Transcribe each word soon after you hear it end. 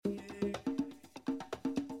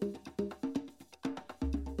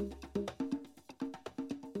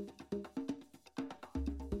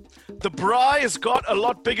The braai has got a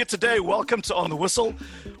lot bigger today. Welcome to On the Whistle.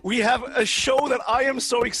 We have a show that I am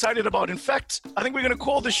so excited about. In fact, I think we're going to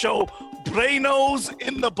call the show Brainos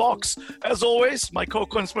in the Box. As always, my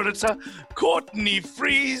co-conspirator, Courtney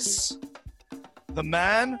Freeze, the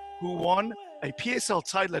man who won a PSL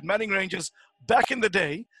title at Manning Rangers back in the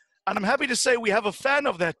day. And I'm happy to say we have a fan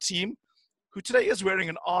of that team who today is wearing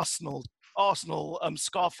an Arsenal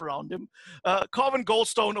scarf around him. Carvin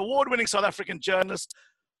Goldstone, award-winning South African journalist,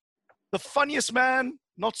 the funniest man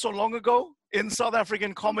not so long ago in South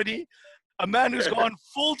African comedy, a man who's gone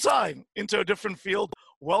full-time into a different field.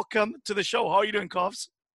 Welcome to the show. How are you doing, Carves?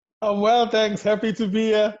 I'm well, thanks. Happy to be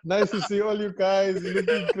here. Nice to see all you guys.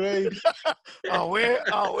 Looking great. Aware.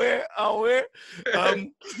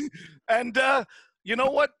 And you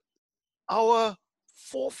know what? Our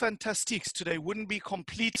four Fantastiques today wouldn't be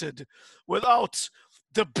completed without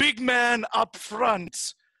the big man up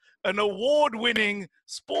front, an award-winning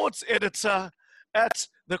sports editor at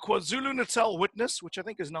the KwaZulu-Natal Witness, which I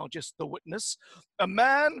think is now just the Witness, a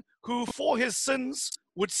man who, for his sins,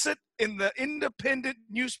 would sit in the independent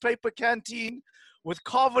newspaper canteen with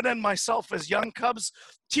Carvin and myself as young cubs,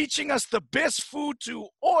 teaching us the best food to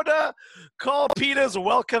order. Carl Peters,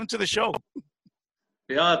 welcome to the show.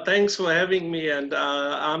 Yeah, thanks for having me. And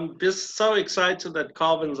I'm just so excited that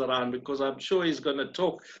Carvin's around because I'm sure he's going to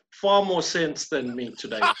talk far more sense than me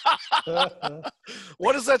today.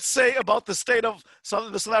 What does that say about the state of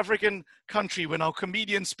the South African country when our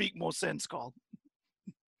comedians speak more sense, Carl?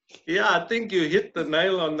 Yeah, I think you hit the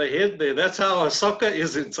nail on the head there. That's how our soccer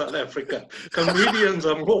is in South Africa. Comedians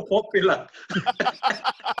are more popular.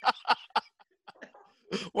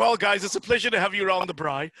 Well, guys, it's a pleasure to have you around the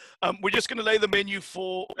braai. We're just going to lay the menu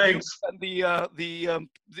for Thanks. you and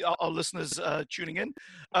our listeners tuning in.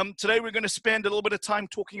 Today, we're going to spend a little bit of time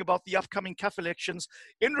talking about the upcoming CAF elections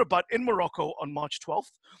in Rabat in Morocco on March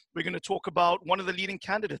 12th. We're going to talk about one of the leading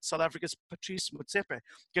candidates, South Africa's Patrice Motsepe,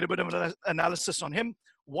 get a bit of an analysis on him,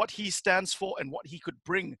 what he stands for, and what he could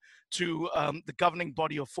bring to the governing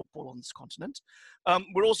body of football on this continent.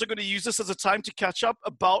 We're also going to use this as a time to catch up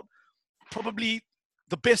about probably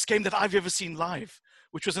the best game that I've ever seen live,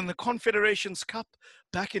 which was in the Confederations Cup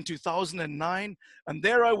back in 2009. And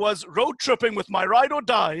there I was road tripping with my ride or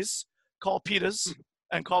dies, Carl Peters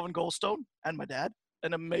and Carvin Goldstone, and my dad.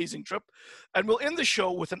 An amazing trip. And we'll end the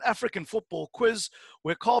show with an African football quiz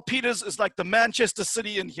where Carl Peters is like the Manchester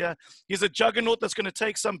City in here. He's a juggernaut that's going to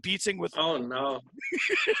take some beating with, Oh, no.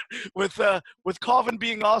 with Carvin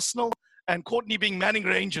being Arsenal and Courtney being Manning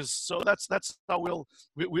Rangers. So that's how we'll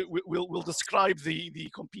describe the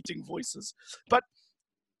competing voices. But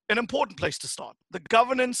an important place to start, the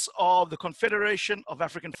governance of the Confederation of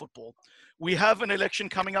African Football. We have an election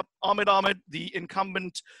coming up. Ahmed Ahmed, the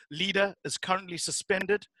incumbent leader, is currently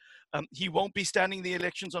suspended. He won't be standing the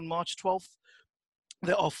elections on March 12th.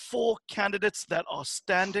 There are four candidates that are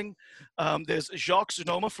standing. There's Jacques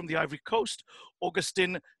Zunoma from the Ivory Coast,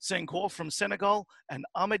 Augustin Senghor from Senegal, and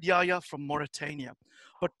Ahmed Yahya from Mauritania.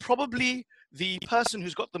 But probably the person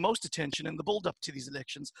who's got the most attention in the build-up to these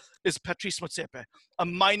elections is Patrice Motsepe, a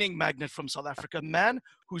mining magnate from South Africa, a man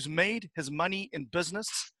who's made his money in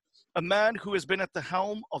business, a man who has been at the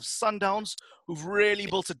helm of Sundowns, who've really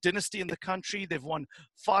built a dynasty in the country. They've won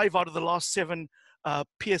 5 out of the last 7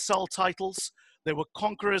 PSL titles. They were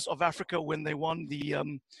conquerors of Africa when they won the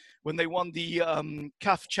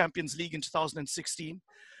CAF Champions League in 2016.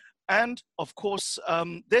 And of course,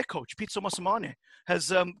 their coach, Pitso Mosimane,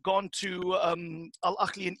 has gone to Al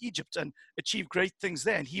Ahly in Egypt and achieved great things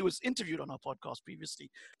there. And he was interviewed on our podcast previously.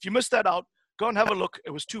 If you missed that out, go and have a look.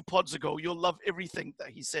 It was 2 pods ago. You'll love everything that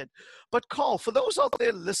he said. But Carl, for those out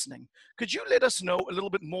there listening, could you let us know a little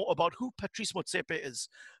bit more about who Patrice Motsepe is,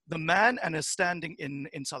 the man and his standing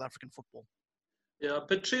in South African football? Yeah,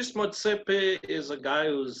 Patrice Motsepe is a guy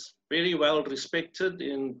who's very well respected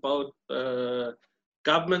in both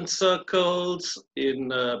government circles,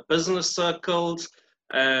 in business circles,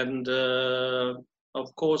 and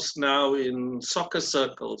of course now in soccer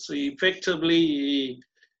circles. He effectively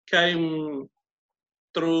came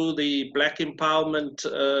through the black empowerment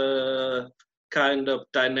kind of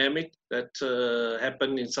dynamic that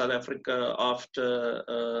happened in South Africa after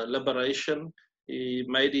liberation. He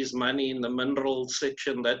made his money in the mineral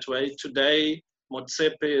section that way. Today,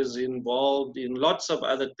 Motsepe is involved in lots of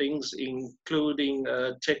other things, including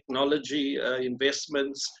technology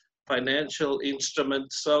investments, financial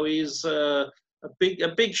instruments. So he's a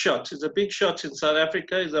big shot. He's a big shot in South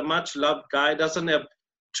Africa. He's a much loved guy. Doesn't have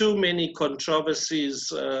too many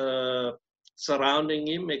controversies surrounding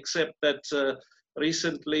him, except that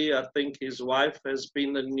recently I think his wife has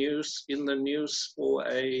been in the news for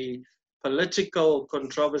a political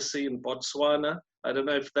controversy in Botswana. I don't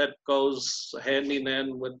know if that goes hand in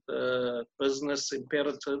hand with business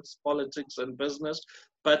imperatives, politics and business.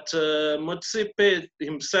 But Motsepe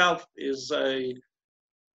himself is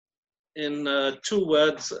in 2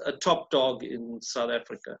 words, a top dog in South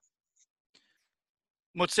Africa.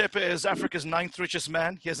 Motsepe is Africa's 9th richest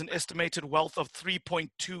man. He has an estimated wealth of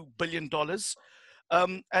 $3.2 billion.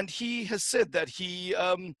 And he has said that he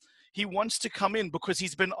wants to come in because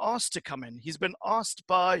he's been asked to come in. He's been asked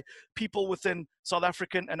by people within South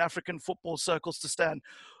African and African football circles to stand.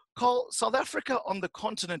 Carl, South Africa on the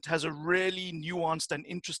continent has a really nuanced and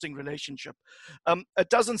interesting relationship. It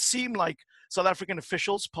doesn't seem like South African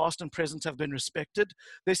officials, past and present, have been respected.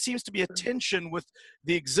 There seems to be a tension with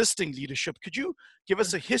the existing leadership. Could you give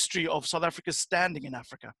us a history of South Africa's standing in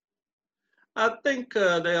Africa? I think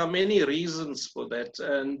there are many reasons for that.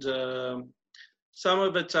 And some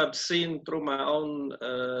of it I've seen through my own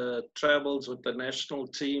travels with the national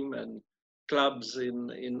team and clubs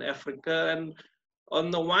in Africa. And on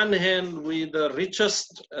the one hand, we're the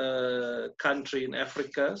richest country in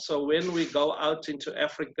Africa. So when we go out into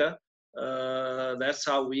Africa, that's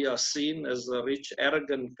how we are seen, as the rich,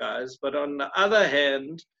 arrogant guys. But on the other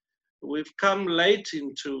hand, we've come late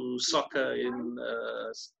into soccer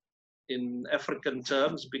in African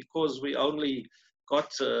terms, because we only got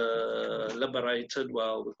liberated.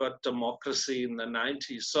 Well, we got democracy in the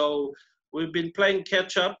 90s. So we've been playing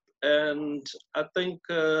catch up, and I think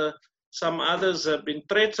some others have been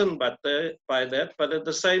threatened by that, but at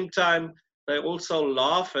the same time, they also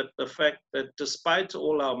laugh at the fact that despite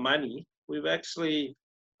all our money, we've actually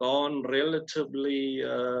gone relatively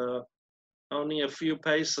only a few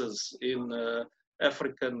paces in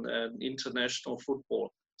African and international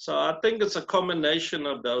football. So I think it's a combination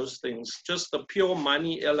of those things, just the pure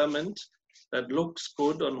money element that looks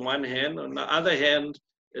good on one hand. On the other hand,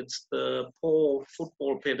 it's the poor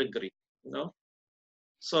football pedigree, you know?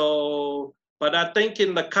 So, but I think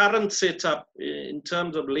in the current setup, in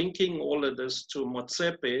terms of linking all of this to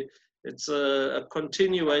Motsepe, it's a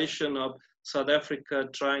continuation of South Africa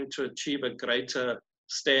trying to achieve a greater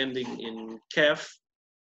standing in CAF.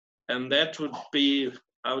 And that would be,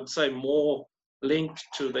 I would say, more linked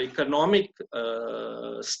to the economic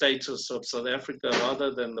status of South Africa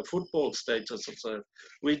rather than the football status of South Africa.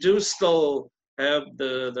 We do still have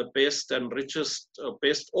the best and richest,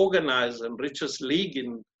 best organized and richest league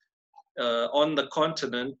on the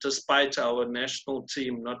continent, despite our national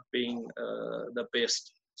team not being the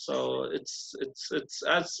best. So it's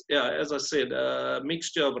as I said, a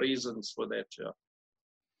mixture of reasons for that. Yeah.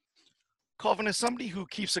 Carvin, as somebody who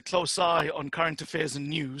keeps a close eye on current affairs and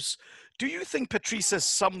news, do you think Patrice has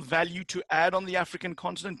some value to add on the African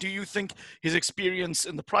continent? Do you think his experience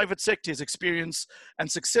in the private sector, his experience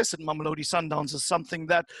and success at Mamelodi Sundowns is something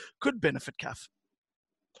that could benefit CAF?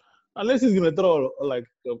 Unless he's going to throw like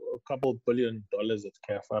a couple $1 billion at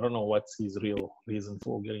CAF. I don't know what's his real reason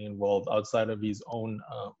for getting involved outside of his own.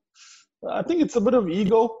 I think it's a bit of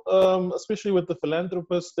ego, especially with the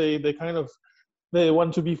philanthropists. They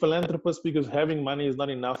want to be philanthropists because having money is not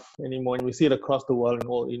enough anymore. And we see it across the world in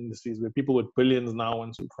all industries where people with billions now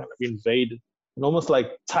want to kind of invade and almost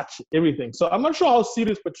like touch everything. So I'm not sure how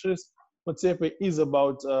serious Patrice Motsepe is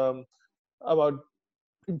about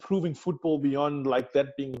improving football beyond like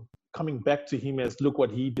that being coming back to him as look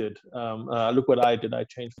what he did. Look what I did. I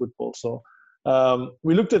changed football. So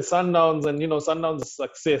we looked at Sundowns, and Sundowns'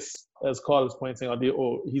 success, as Carl is pointing out,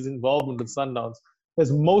 or his involvement with Sundowns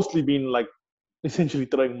has mostly been like essentially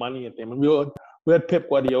throwing money at them. And we had Pep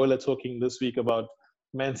Guardiola talking this week about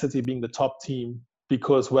Man City being the top team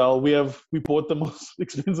because, well, we bought the most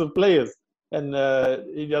expensive players, and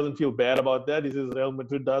he doesn't feel bad about that. He says Real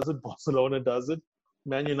Madrid does it, Barcelona does it,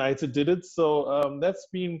 Man United did it. So that's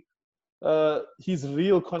been his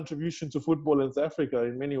real contribution to football in South Africa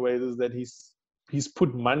in many ways, is that he's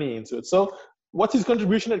put money into it. So what's his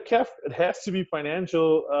contribution at CAF? It has to be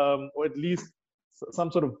financial, or at least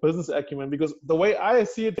some sort of business acumen, because the way I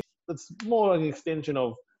see it, it's more an extension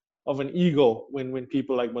of an ego when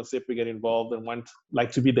people like Motsepe get involved and want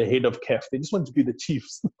like to be the head of CAF. They just want to be the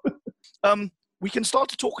chiefs. We can start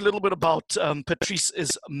to talk a little bit about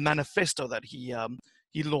Patrice's manifesto that he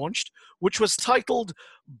launched, which was titled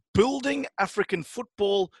Building African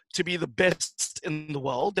Football to be the Best in the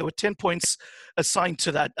World. There were 10 points assigned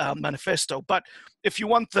to that manifesto. But if you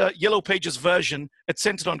want the Yellow Pages version, it's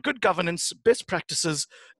centered on good governance, best practices,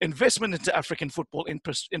 investment into African football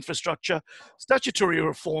infrastructure, statutory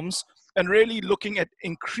reforms, and really looking at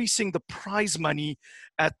increasing the prize money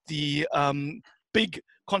at the big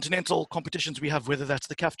continental competitions we have, whether that's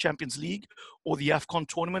the CAF Champions League or the AFCON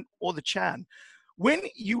tournament or the CHAN. when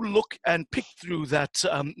you look and pick through that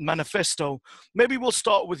manifesto, maybe we'll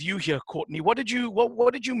start with you here, Courtney. What did you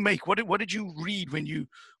make? What did you read when you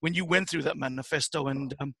went through that manifesto?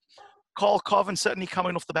 And Carvin certainly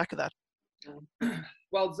coming off the back of that.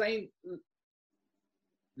 Well, Zane,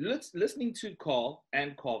 listening to Carl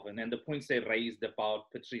and Carvin and the points they raised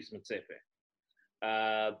about Patrice Motsepe,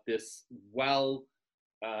 this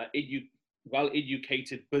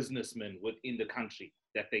well-educated businessman within the country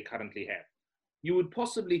that they currently have, you would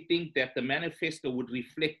possibly think that the manifesto would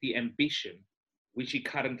reflect the ambition which he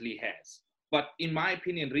currently has. But in my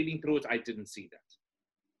opinion, reading through it, I didn't see that.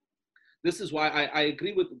 This is why I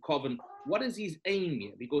agree with Carvin. What is his aim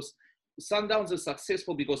here? Because Sundowns is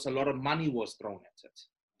successful because a lot of money was thrown at it.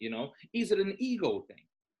 You know, is it an ego thing?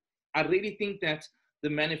 I really think that the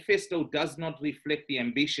manifesto does not reflect the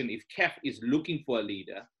ambition if CAF is looking for a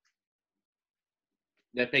leader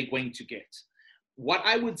that they're going to get. What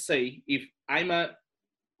I would say, if I'm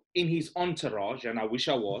in his entourage, and I wish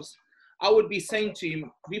I was, I would be saying to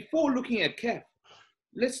him, before looking at CAF,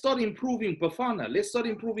 let's start improving Bafana. Let's start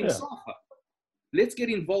improving SAFA. Let's get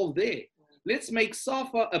involved there. Let's make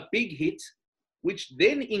SAFA a big hit, which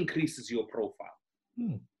then increases your profile.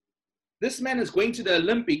 This man is going to the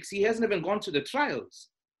Olympics. He hasn't even gone to the trials,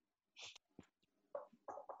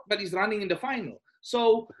 but he's running in the final.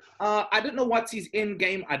 So I don't know what's his end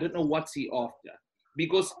game. I don't know what's he after.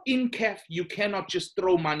 Because in CAF, you cannot just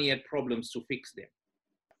throw money at problems to fix them.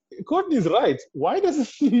 Courtney's right. Why doesn't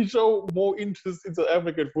he show more interest in South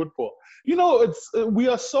African football? You know, we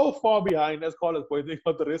are so far behind, as Carl is pointing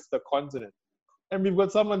out, the rest of the continent. And we've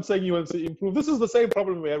got someone saying he wants to improve. This is the same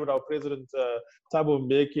problem we had with our president, Thabo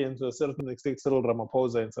Mbeki, and to a certain extent, Cyril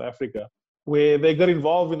Ramaphosa in South Africa, where they got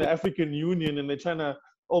involved in the African Union and they're trying to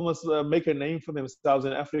almost make a name for themselves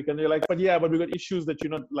in Africa. And they're like, but we've got issues that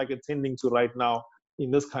you're not like attending to right now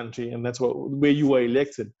in this country. And that's where you were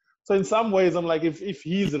elected. So in some ways, I'm like, if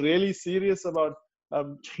he's really serious about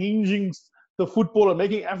changing the football and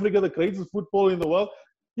making Africa the greatest football in the world,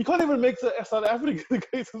 he can't even make South Africa the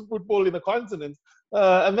greatest football in the continent.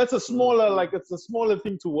 And that's a smaller, it's a smaller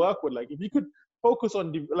thing to work with. Like, if you could focus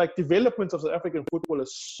on development of South African football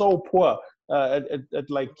is so poor at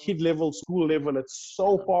like kid level, school level. It's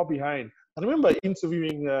so far behind. I remember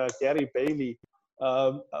interviewing Gary Bailey.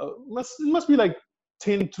 It must be like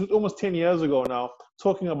almost 10 years ago now,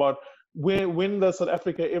 talking about when does South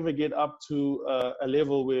Africa ever get up to a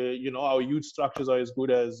level where, you know, our youth structures are as good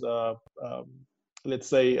as, let's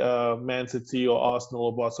say, Man City or Arsenal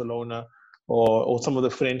or Barcelona or some of the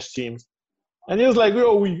French teams. And he was like,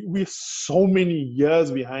 we're so many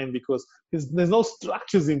years behind because there's no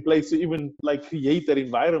structures in place to even like create that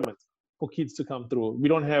environment for kids to come through. We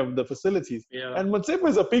don't have the facilities. Yeah. And Motsepe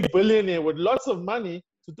is a big billionaire with lots of money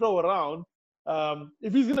to throw around.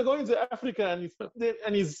 If he's gonna go into Africa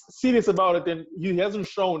and he's serious about it, then he hasn't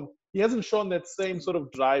shown that same sort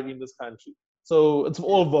of drive in this country. So it's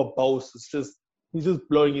all verbose. He's just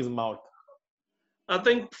blowing his mouth. I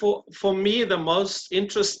think for me the most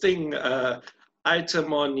interesting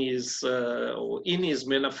item on in his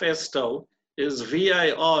manifesto is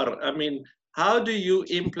VAR. I mean, how do you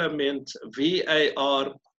implement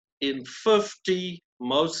VAR in 50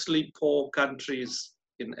 mostly poor countries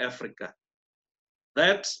in Africa?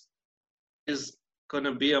 That is going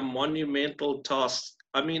to be a monumental task.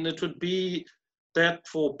 I mean, it would be that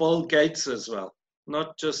for Bill Gates as well,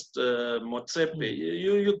 not just Motsepe.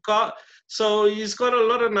 You can't. So he's got a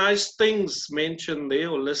lot of nice things mentioned there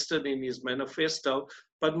or listed in his manifesto,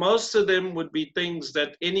 but most of them would be things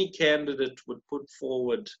that any candidate would put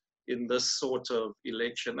forward in this sort of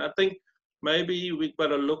election. I think maybe we've got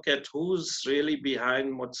to look at who's really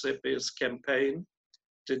behind Motsepe's campaign.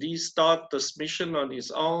 Did he start this mission on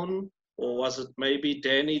his own, or was it maybe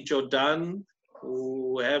Danny Jordan,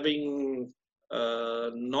 who having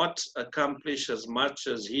not accomplished as much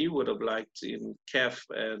as he would have liked in CAF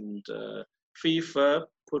and FIFA,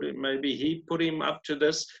 he put him up to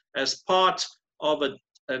this as part of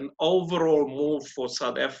an overall move for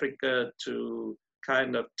South Africa to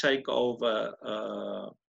kind of take over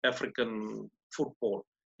African football,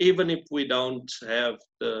 even if we don't have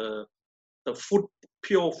the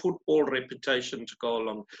pure football reputation to go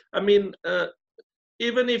along. I mean,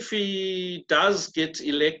 even if he does get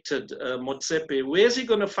elected, Motsepe, where's he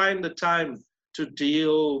going to find the time to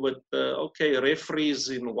deal with, referees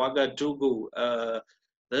in Ouagadougou,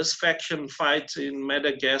 this faction fight in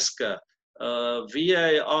Madagascar,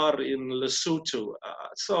 VAR in Lesotho?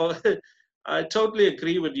 So I totally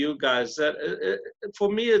agree with you guys that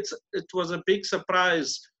for me, it was a big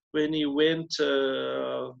surprise when he went,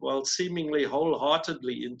 seemingly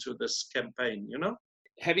wholeheartedly into this campaign, you know?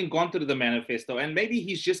 having gone through the manifesto, and maybe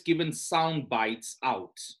he's just given sound bites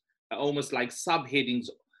out, almost like subheadings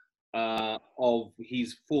of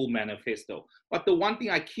his full manifesto. But the one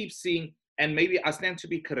thing I keep seeing, and maybe I stand to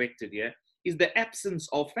be corrected here, is the absence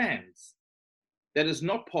of fans. That is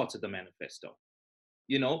not part of the manifesto.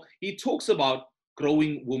 You know, he talks about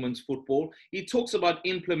growing women's football. He talks about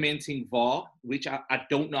implementing VAR, which I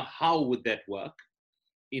don't know how would that work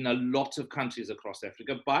in a lot of countries across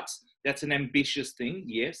Africa, but that's an ambitious thing,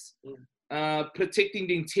 yes. Protecting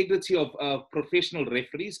the integrity of professional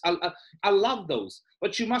referees. I love those.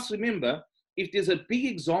 But you must remember, if there's a big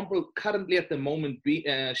example currently at the moment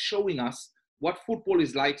showing us what football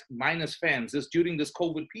is like minus fans, is during this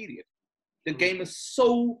COVID period. The game has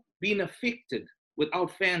so been affected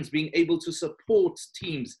without fans being able to support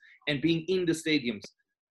teams and being in the stadiums.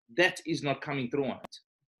 That is not coming through on it.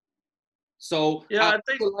 So yeah, I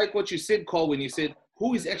think like what you said, Carl, when you said,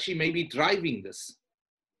 who is actually maybe driving this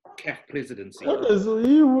CAF presidency? He's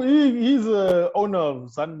the owner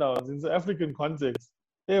of Sundowns. In the African context,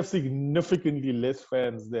 they have significantly less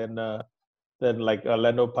fans than like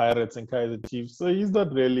Orlando Pirates and Kaizer Chiefs. So he's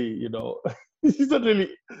not really, he's not really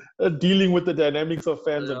dealing with the dynamics of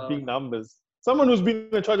fans and big numbers. Someone who's been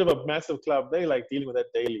in charge of a massive club, they like dealing with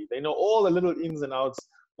that daily. They know all the little ins and outs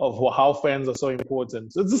of how fans are so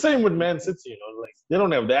important. So it's the same with Man City, like they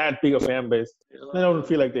don't have that big a fan base. They don't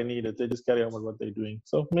feel like they need it. They just carry on with what they're doing.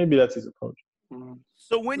 So maybe that's his approach.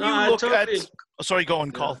 So when you look at... Sorry, go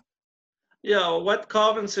on, Carl. Yeah, what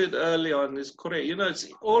Carvin said early on is correct. It's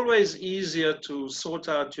always easier to sort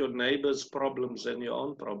out your neighbor's problems than your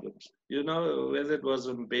own problems, whether it was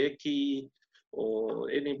Mbeki or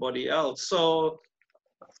anybody else. So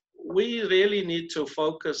we really need to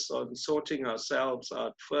focus on sorting ourselves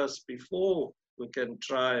out first before we can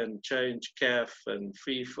try and change CAF and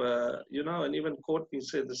FIFA, and even Courtney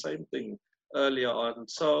said the same thing earlier on.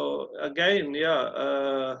 So again,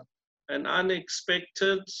 an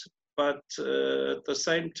unexpected, but at the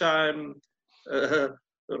same time,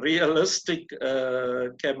 realistic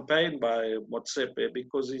campaign by Motsepe,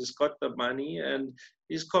 because he's got the money and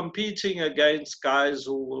he's competing against guys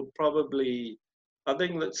who will probably, I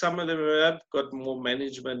think that some of them have got more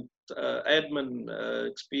management, admin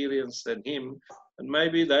experience than him. And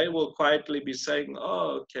maybe they will quietly be saying,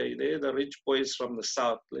 oh, okay, they're the rich boys from the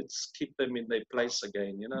South. Let's keep them in their place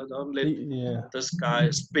again. Don't let this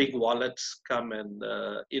guy's big wallets come and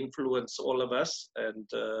influence all of us. And,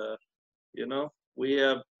 we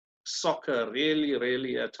have soccer really,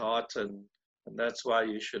 really at heart. And that's why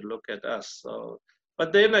you should look at us. So,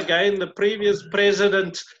 but then again, the previous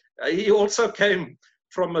president, he also came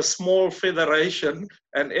from a small federation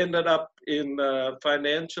and ended up in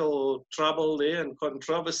financial trouble there and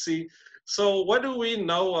controversy. So what do we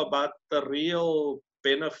know about the real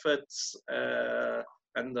benefits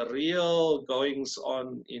and the real goings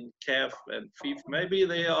on in CAF and FIFA? Maybe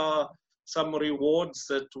there are some rewards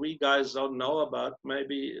that we guys don't know about.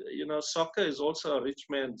 Maybe, soccer is also a rich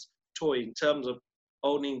man's toy in terms of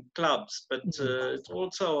owning clubs, but it's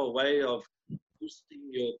also a way of boosting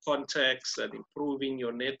your contacts and improving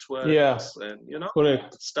your networks and,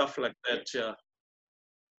 correct. Stuff like that,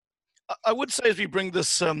 I would say as we bring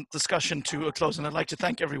this discussion to a close, and I'd like to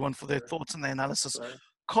thank everyone for their thoughts and their analysis. Right.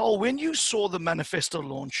 Carl, when you saw the manifesto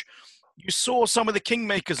launch, you saw some of the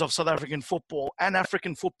kingmakers of South African football and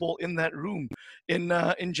African football in that room in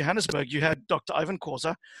Johannesburg. You had Dr. Ivan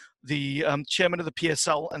Khoza, the chairman of the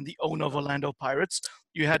PSL and the owner of Orlando Pirates.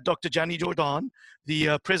 You had Dr. Gianni Jordan,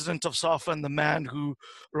 the president of SAFA and the man who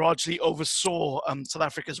largely oversaw South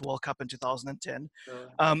Africa's World Cup in 2010.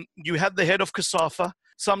 You had the head of COSAFA,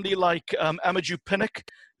 somebody like Amadou Pinnick,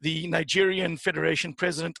 the Nigerian Federation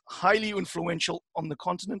president, highly influential on the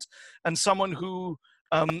continent, and someone who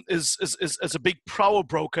is a big power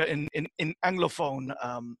broker in Anglophone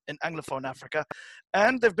Africa.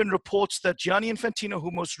 And there have been reports that Gianni Infantino,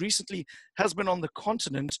 who most recently has been on the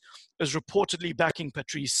continent, is reportedly backing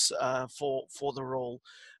Patrice for the role.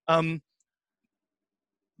 The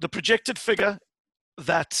projected figure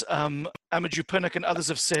that Amadou Pinnick and others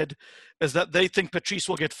have said is that they think Patrice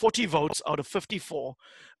will get 40 votes out of 54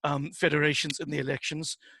 federations in the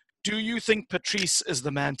elections. Do you think Patrice is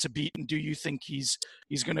the man to beat, and do you think he's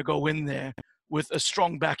going to go in there with a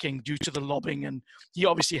strong backing due to the lobbying? And he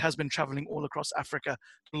obviously has been traveling all across Africa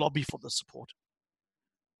to lobby for the support.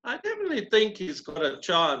 I definitely think he's got a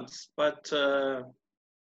chance, but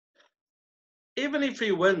even if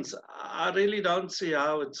he wins, I really don't see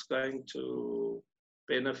how it's going to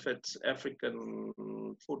benefit African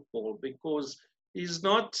football, because he's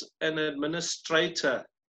not an administrator,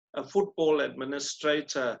 a football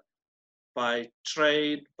administrator by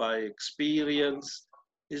trade, by experience.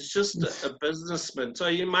 He's just a businessman. So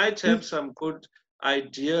he might have some good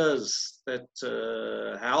ideas that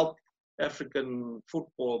help African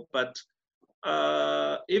football. But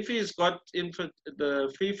if he's got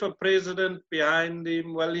the FIFA president behind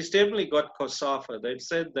him, well, he's definitely got COSAFA. They've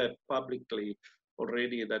said that publicly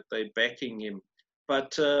already, that they're backing him.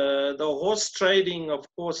 But the horse trading, of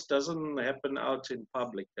course, doesn't happen out in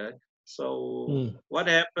public. So what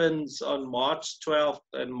happens on March 12th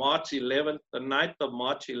and March 11th, the night of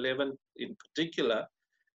March 11th in particular,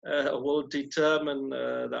 will determine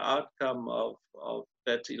the outcome of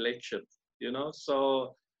that election,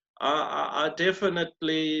 So I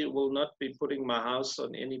definitely will not be putting my house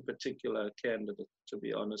on any particular candidate, to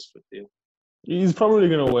be honest with you. He's probably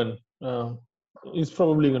going to win. He's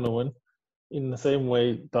probably going to win in the same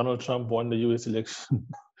way Donald Trump won the U.S. election.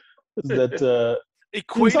 That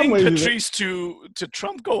equating Patrice to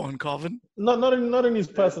Trump, go on, Carvin. Not in his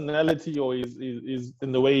personality or his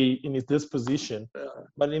in the way in his disposition,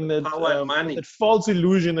 but in the that false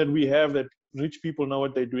illusion that we have that rich people know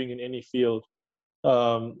what they're doing in any field,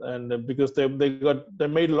 and because they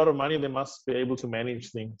made a lot of money, they must be able to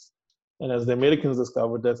manage things. And as the Americans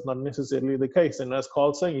discovered, that's not necessarily the case. And as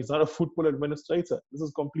Carl's saying, he's not a football administrator. This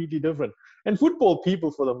is completely different. And football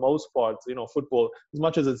people, for the most part, football, as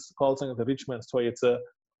much as it's Carl saying the rich man's toy, it's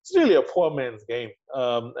really a poor man's game.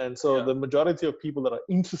 And so the majority of people that are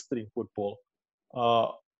interested in football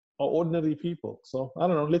are ordinary people. So I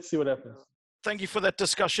don't know. Let's see what happens. Thank you for that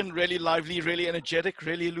discussion. Really lively, really energetic,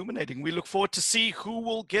 really illuminating. We look forward to see who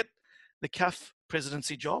will get the CAF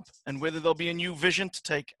presidency job and whether there'll be a new vision to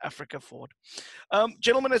take Africa forward.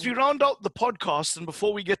 Gentlemen, as we round out the podcast and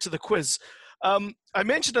before we get to the quiz, I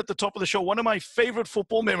mentioned at the top of the show, one of my favorite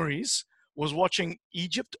football memories was watching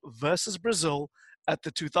Egypt versus Brazil at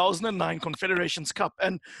the 2009 Confederations Cup.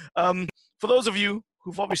 And for those of you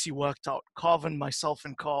who've obviously worked out, Carvin, myself,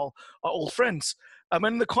 and Carl are old friends.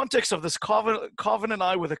 In the context of this, Carvin and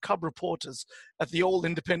I were the cub reporters at the old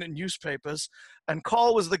independent newspapers, and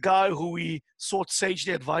Carl was the guy who we sought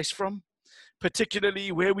sagely advice from,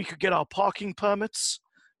 particularly where we could get our parking permits,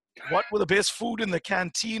 what were the best food in the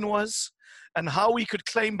canteen was, and how we could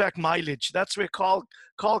claim back mileage. That's where Carl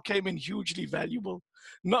came in hugely valuable,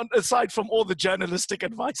 not aside from all the journalistic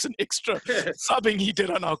advice and extra subbing he did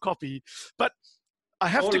on our copy. But I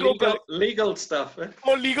have to go back. Legal stuff.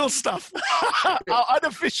 More legal stuff. our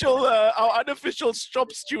unofficial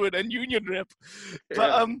shop steward and union rep.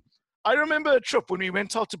 But I remember a trip when we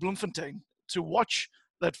went out to Bloemfontein to watch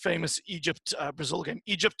that famous Egypt-Brazil game.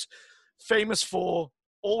 Egypt, famous for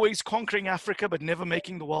always conquering Africa but never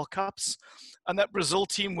making the World Cups. And that Brazil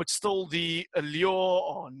team with still the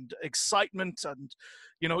allure and excitement. And,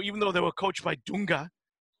 even though they were coached by Dunga,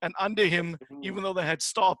 and under him, even though they had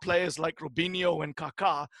star players like Robinho and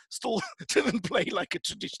Kaká, still didn't play like a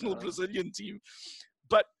traditional Brazilian team.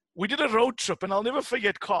 But we did a road trip, and I'll never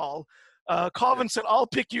forget Carl. Carvin said, "I'll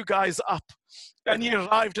pick you guys up." And he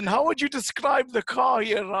arrived. And how would you describe the car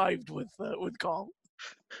he arrived with Carl?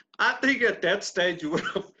 I think at that stage you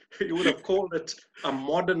would have called it a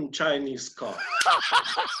modern Chinese car.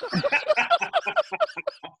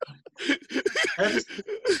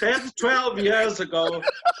 That's 12 years ago.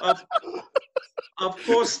 Of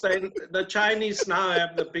course, the Chinese now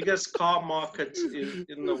have the biggest car market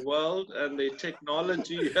in the world, and their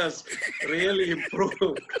technology has really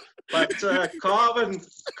improved. But Carvin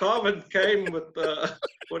came with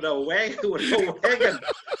a wagon.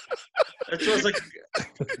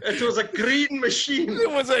 It was a green machine. It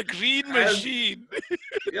was a green machine.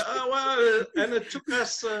 And it took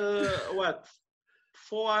us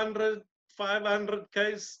 400, 500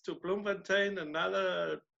 Ks to Bloemfontein,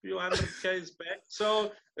 another few hundred Ks back.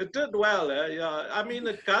 So it did well. I mean,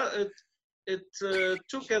 it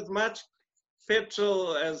took as much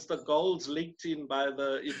petrol as the goals leaked in by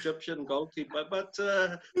the Egyptian goalkeeper. But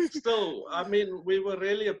still, I mean, we were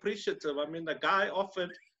really appreciative. I mean, the guy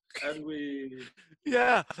offered. And we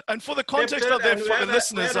and for the context of that, for the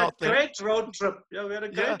listeners out there, great road trip. We had a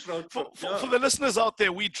great road trip. For the listeners out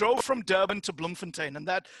there, we drove from Durban to Bloemfontein, and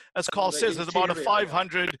that, as Carl says, is about a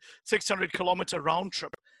 500, 600 kilometer round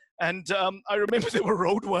trip. And I remember there were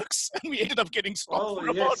roadworks, and we ended up getting stopped for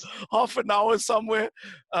about half an hour somewhere.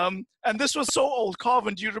 And this was so old.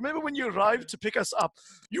 Carvin, do you remember when you arrived to pick us up?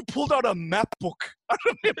 You pulled out a map book. I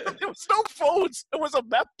remember there was no phones. It was a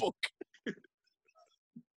map book.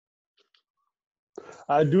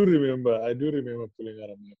 I do remember pulling out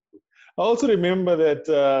a map book. I also remember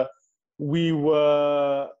that we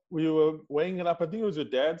were weighing it up. I think it was your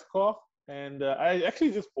dad's car, and I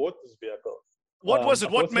actually just bought this vehicle. What was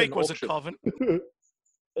it? What make was it, Carvin?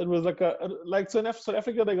 it was like so in South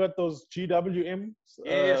Africa they got those GWMs,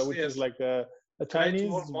 Yes, which yes. is like a Great Chinese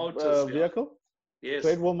Wall Motors, yeah. vehicle. Yes.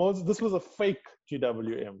 Great Wall Motors. This was a fake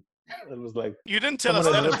GWM. It was like You didn't tell us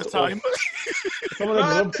someone that had at the ripped off- time. Someone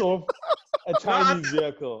had ripped off a Chinese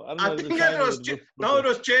vehicle. I don't know. I the think it Chinese was had ripped no, off. it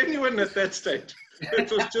was genuine at that stage.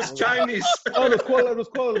 It was just Chinese. Oh, it was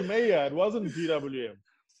called Maya. It wasn't GWM.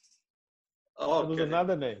 Oh, It was okay.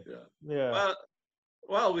 another name. Yeah. Yeah.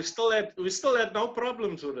 Well, we still had no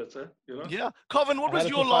problems with it, you know. Yeah, Colvin, what I was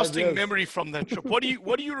had it your for 5 lasting years. memory from that trip? What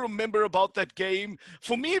do you remember about that game?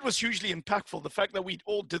 For me, it was hugely impactful. The fact that we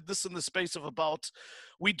all did this in the space of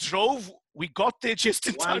we drove, we got there just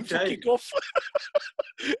in One time for day. kickoff,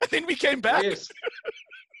 and then we came back. Yes.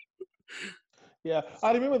 Yeah,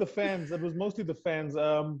 I remember the fans. It was mostly the fans.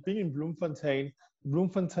 Being in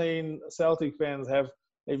Bloemfontein Celtic fans have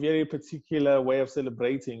a very particular way of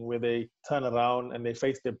celebrating, where they turn around and they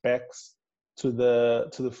face their backs to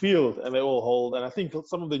the field, and they all hold. And I think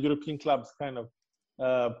some of the European clubs kind of,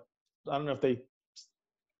 I don't know if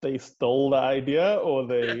they stole the idea or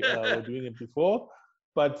they were doing it before.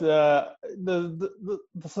 But the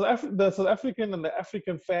South African and the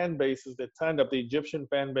African fan bases that turned up, the Egyptian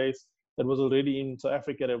fan base that was already in South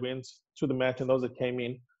Africa that went to the match, and those that came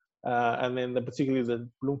in, and then particularly the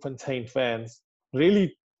Bloemfontein fans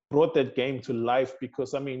really brought that game to life,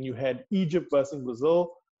 because I mean you had Egypt versus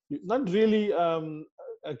Brazil, not really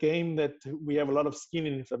a game that we have a lot of skin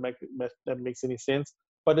in, if that makes any sense,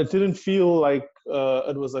 but it didn't feel like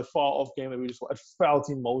it was a far off game that it felt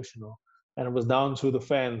emotional, and it was down to the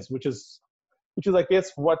fans, which is I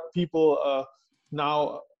guess what people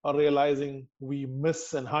now are realizing we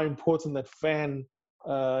miss, and how important that fan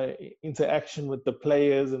interaction with the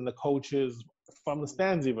players and the coaches from the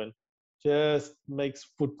stands even just makes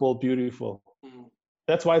football beautiful.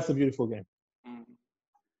 That's why it's a beautiful game.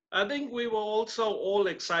 I think we were also all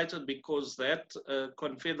excited because that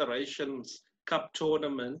Confederations Cup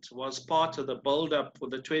tournament was part of the build-up for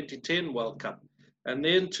the 2010 World Cup. And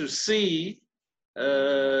then to see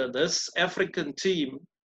this African team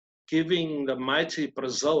giving the mighty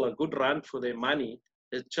Brazil a good run for their money,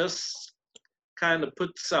 it just kind of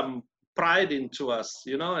put some pride into us,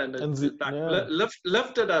 you know, and it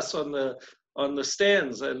lifted us on the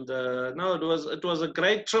stands. And no, it was a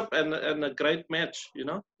great trip and a great match, you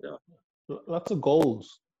know. Yeah. Lots of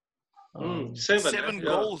goals. 7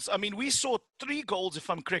 goals. I mean, we saw 3 goals, if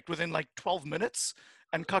I'm correct, within like 12 minutes,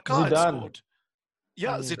 and Kaká had scored.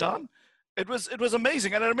 Yeah, Zidane. It was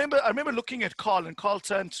amazing, and I remember looking at Carl, and Carl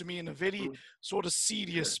turned to me in a very sort of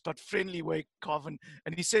serious but friendly way, Carvin,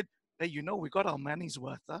 and he said, "Hey, you know, we got our money's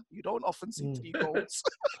worth, huh? You don't often see 3 goals."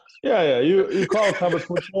 Yeah. You Carl covered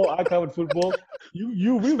football. I covered football. We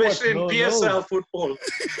especially in PSL football.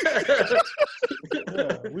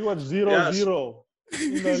 Yeah, we watched 0-0.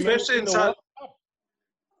 Especially in South.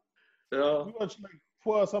 We watched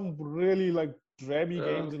some really drabby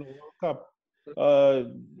games in the World Cup. I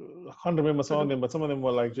can't remember some of them, but some of them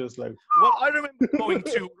were just like. Well, I remember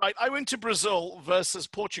I went to Brazil versus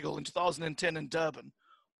Portugal in 2010 in Durban.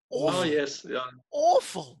 Awful. Oh yes, yeah.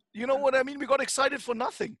 Awful. You know what I mean? We got excited for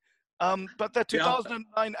nothing. But that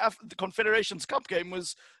 2009 the Confederations Cup game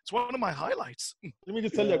it's one of my highlights. Let me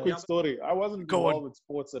just tell you a quick story. I wasn't involved with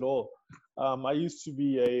sports at all. I used to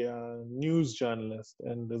be a news journalist,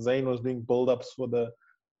 and Zayn was doing build-ups for the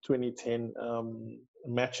 2010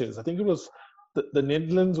 matches. I think it was the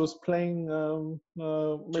Netherlands was playing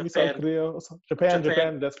maybe South Korea or something.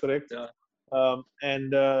 Japan, that's correct. Yeah.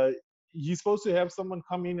 And he's supposed to have someone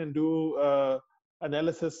come in and do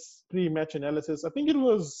analysis, pre-match analysis. I feel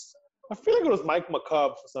like it was Mike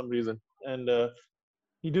McCabe for some reason. And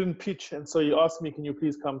he didn't pitch, and so he asked me, can you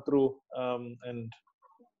please come through and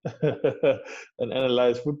and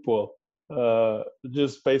analyze football,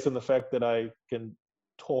 just based on the fact that I can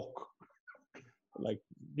talk.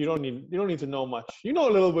 You don't need to know much. You know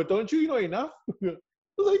a little bit, don't you? You know enough. I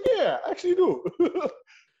was like, yeah, I actually do.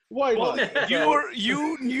 Why not?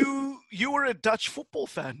 You were a Dutch football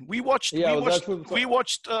fan. We watched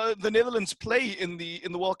the Netherlands play in the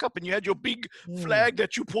World Cup, and you had your big flag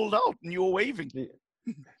that you pulled out and you were waving. Yeah.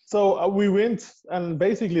 So we went, and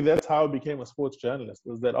basically that's how I became a sports journalist.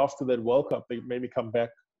 Was that after that World Cup they made me come back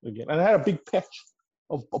again, and I had a big patch,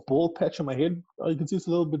 a bald patch on my head. Oh, you can see it's a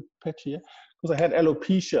little bit patchy here because I had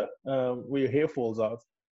alopecia, where your hair falls out.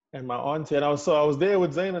 And my auntie, and I was there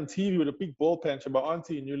with Zayn on TV with a big bald patch, and my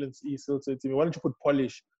auntie in Newlands East said to me, "Why don't you put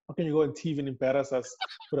polish? How can you go on TV and embarrass us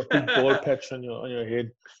with a big bald patch on your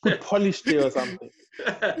head? Put polish there or something."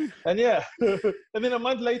 And yeah, and then a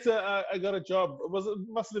month later, I got a job. It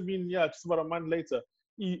must have been just about a month later.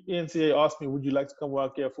 NCA asked me, "Would you like to come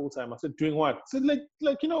work here full time?" I said, "Doing what?" I said, like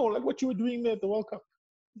what you were doing there at the World Cup."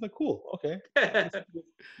 I was like, "Cool, okay,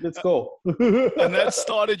 let's go." And that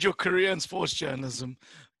started your career in sports journalism.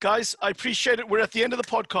 Guys, I appreciate it. We're at the end of the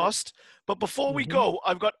podcast. But before we go,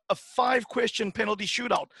 I've got a 5-question penalty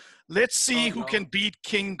shootout. Let's see who can beat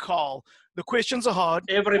King Carl. The questions are hard.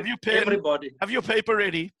 Everybody. Have your paper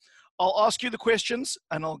ready. I'll ask you the questions,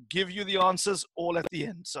 and I'll give you the answers all at the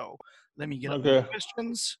end. So let me get up the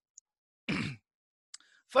questions.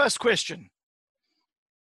 First question.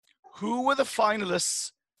 Who were the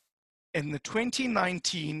finalists in the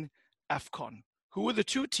 2019 AFCON? Who were the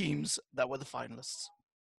 2 teams that were the finalists?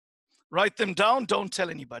 Write them down. Don't tell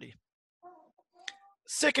anybody.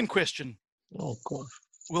 Second question. Oh, gosh.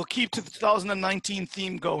 We'll keep to the 2019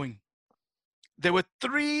 theme going. There were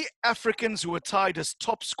 3 Africans who were tied as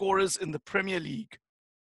top scorers in the Premier League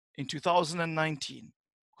in 2019.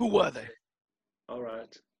 Who were they? All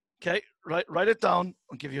right. Okay, write it down.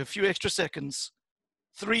 I'll give you a few extra seconds.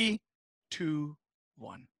 3, 2,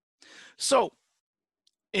 1. So,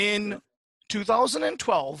 in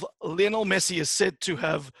 2012, Lionel Messi is said to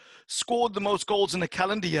have scored the most goals in a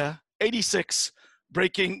calendar year, 86,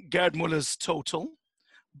 breaking Gerd Muller's total.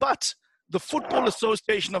 But the Football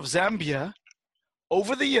Association of Zambia,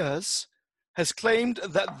 over the years, has claimed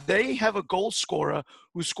that they have a goal scorer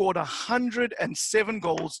who scored 107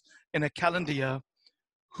 goals in a calendar year.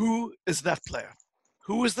 Who is that player?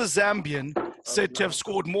 Who is the Zambian said to have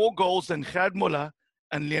scored more goals than Gerd Muller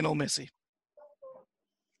and Lionel Messi?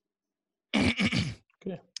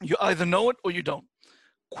 You either know it or you don't.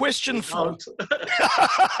 Question 4.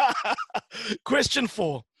 Question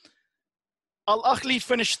 4. Al Ahly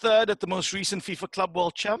finished 3rd at the most recent FIFA Club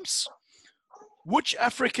World Champs. Which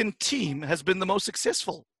African team has been the most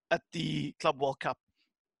successful at the Club World Cup?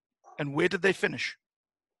 And where did they finish?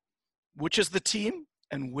 Which is the team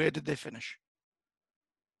and where did they finish?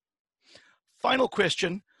 Final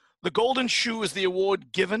question. The Golden Shoe is the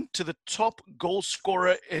award given to the top goal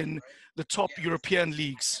scorer in the top European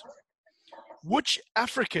leagues. Which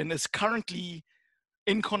African is currently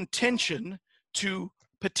in contention to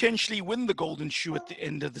potentially win the Golden Shoe at the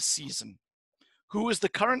end of the season? Who is the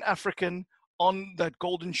current African on that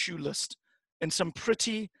Golden Shoe list? And some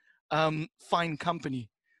pretty fine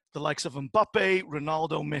company, the likes of Mbappe,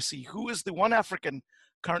 Ronaldo, Messi. Who is the one African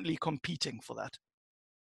currently competing for that?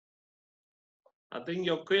 I think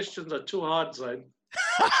your questions are too hard, Zain.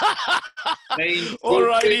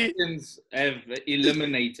 Alrighty. Questions have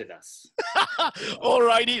eliminated us.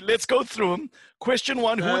 Alrighty, let's go through them. Question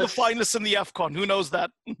 1, who are the finalists in the AFCON? Who knows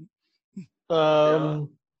that?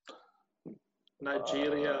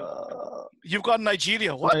 Nigeria. You've got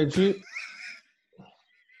Nigeria. What? I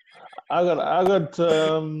got I went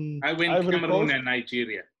Ivory Cameroon Coast. and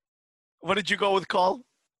Nigeria. What did you go with, Carl?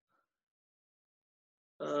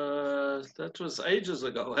 That was ages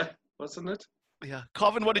ago, wasn't it? Yeah.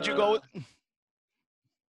 Carvin, what did you go with?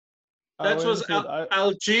 That was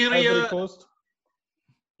Algeria. Ivory Coast.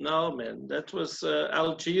 No, man. That was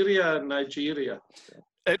Algeria and Nigeria.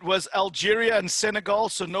 It was Algeria and Senegal,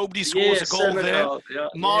 so nobody scores a goal Senegal, there.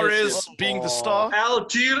 Mahrez being the star.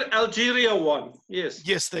 Algeria won. Yes.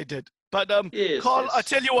 Yes, they did. But Yes, Carl, yes. I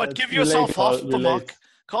tell you what, That's give yourself relate, half the mark.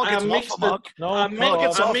 Carl gets half a mark. I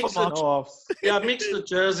mixed the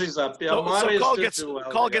jerseys up. Yeah, So Mahrez Carl did gets do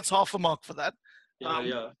well, Carl yeah. gets half a mark for that.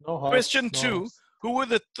 Yeah. Question 2, who were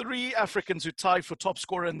the 3 Africans who tied for top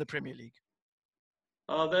scorer in the Premier League?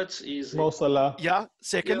 Oh, that's easy. Mo Salah. Yeah,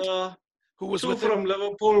 second. Yeah. Who was 2 with from him?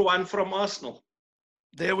 Liverpool, 1 from Arsenal.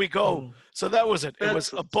 There we go. So that was it. It was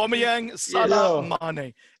That's- Aubameyang, Salah,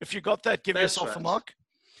 Mane. If you got that, give That's yourself a right. mark.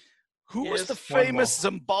 Who was Yes. the One famous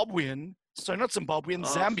Zimbabwean, sorry, not Zimbabwean,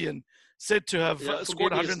 Zambian, said to have Yeah,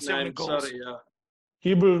 scored forget his 170 name, goals? Sorry, yeah.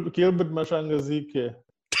 Gilbert Mashangazike.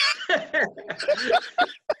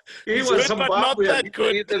 He He's was good, but not Zimbabwean. that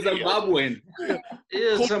good. He's a Zimbabwean. He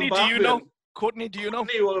is Courtney, do you Zimbabwean. know? Courtney, do you know?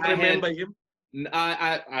 Courtney will remember him.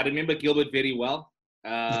 I remember Gilbert very well.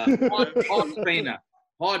 Hard trainer.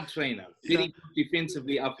 Very good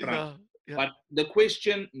defensively up front. Yeah. But the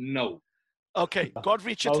question, no. Okay,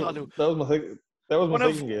 Godfrey Chitalu. That was my thing. That was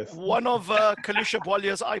my second guess. One of Kalusha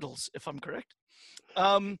Bwalya's idols, if I'm correct.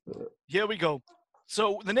 Here we go.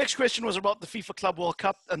 So the next question was about the FIFA Club World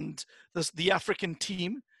Cup and the African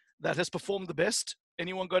team that has performed the best.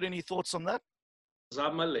 Anyone got any thoughts on that?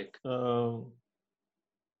 Zamalek. Al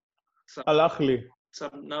Ahly.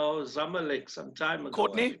 Zamalek some time ago.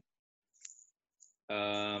 Courtney?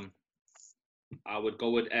 I would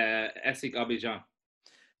go with ASIC Abidjan.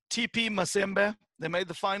 TP Mazembe. They made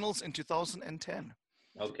the finals in 2010.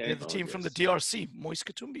 Okay. They're the team from the DRC. Moise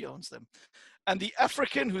Katumbi owns them. And the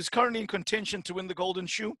African who's currently in contention to win the Golden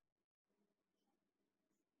Shoe?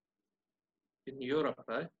 In Europe,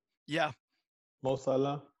 right? Yeah. Mo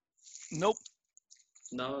Salah. Nope.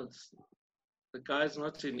 No, the guy's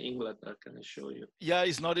not in England, I can assure you. Yeah,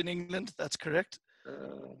 he's not in England. That's correct.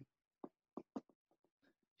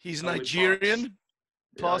 He's we Nigerian.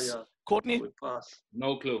 Pass. Yeah. Courtney? We pass.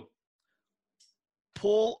 No clue.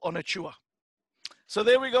 Paul Onachua. So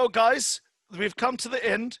there we go, guys. We've come to the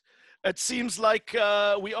end. It seems like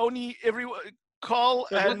we only Carl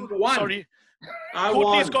and sorry,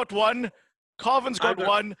 Courtney's got one, Carvin's got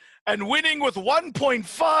one, and winning with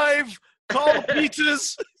 1.5, Carl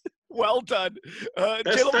Peters. Well done,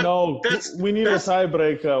 gentlemen. No, we need a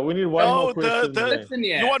tiebreaker. We need one more question. Listen,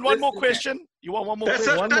 you want one more question? You want one more That's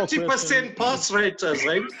question? a 30% pass rate,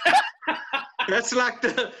 right? That's like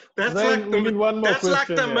the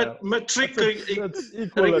matric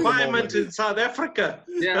requirement in South Africa.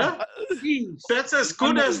 Yeah. Huh? That's as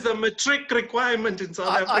good as the matric requirement in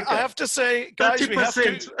South Africa. I have to say, guys,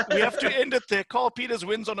 30%. we have to end it there. Carl Peters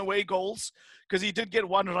wins on away goals because he did get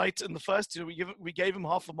one right in the first. So we gave him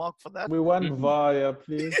half a mark for that. We want VAR, yeah,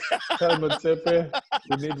 please. Tell Motsepe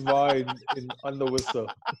we need VAR on the whistle.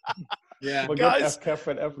 Yeah, guys. FCAF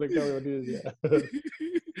and Africa. Yeah.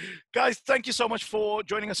 Guys, thank you so much for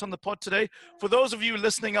joining us on the pod today. For those of you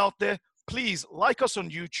listening out there, please like us on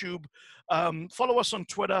YouTube. Follow us on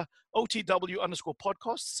Twitter,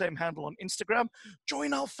 OTW_podcast, same handle on Instagram.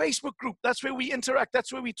 Join our Facebook group. That's where we interact.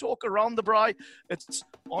 That's where we talk around the braai. It's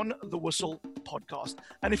On the Whistle Podcast.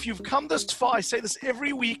 And if you've come this far, I say this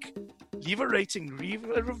every week, leave a rating, leave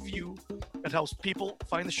a review. It helps people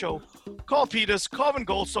find the show. Carl Peters, Carvin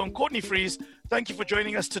Goldstone, Courtney Fries, thank you for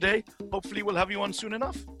joining us today. Hopefully we'll have you on soon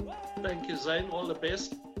enough. Thank you, Zane. All the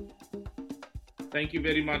best. Thank you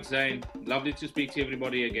very much, Zane. Lovely to speak to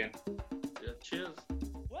everybody again.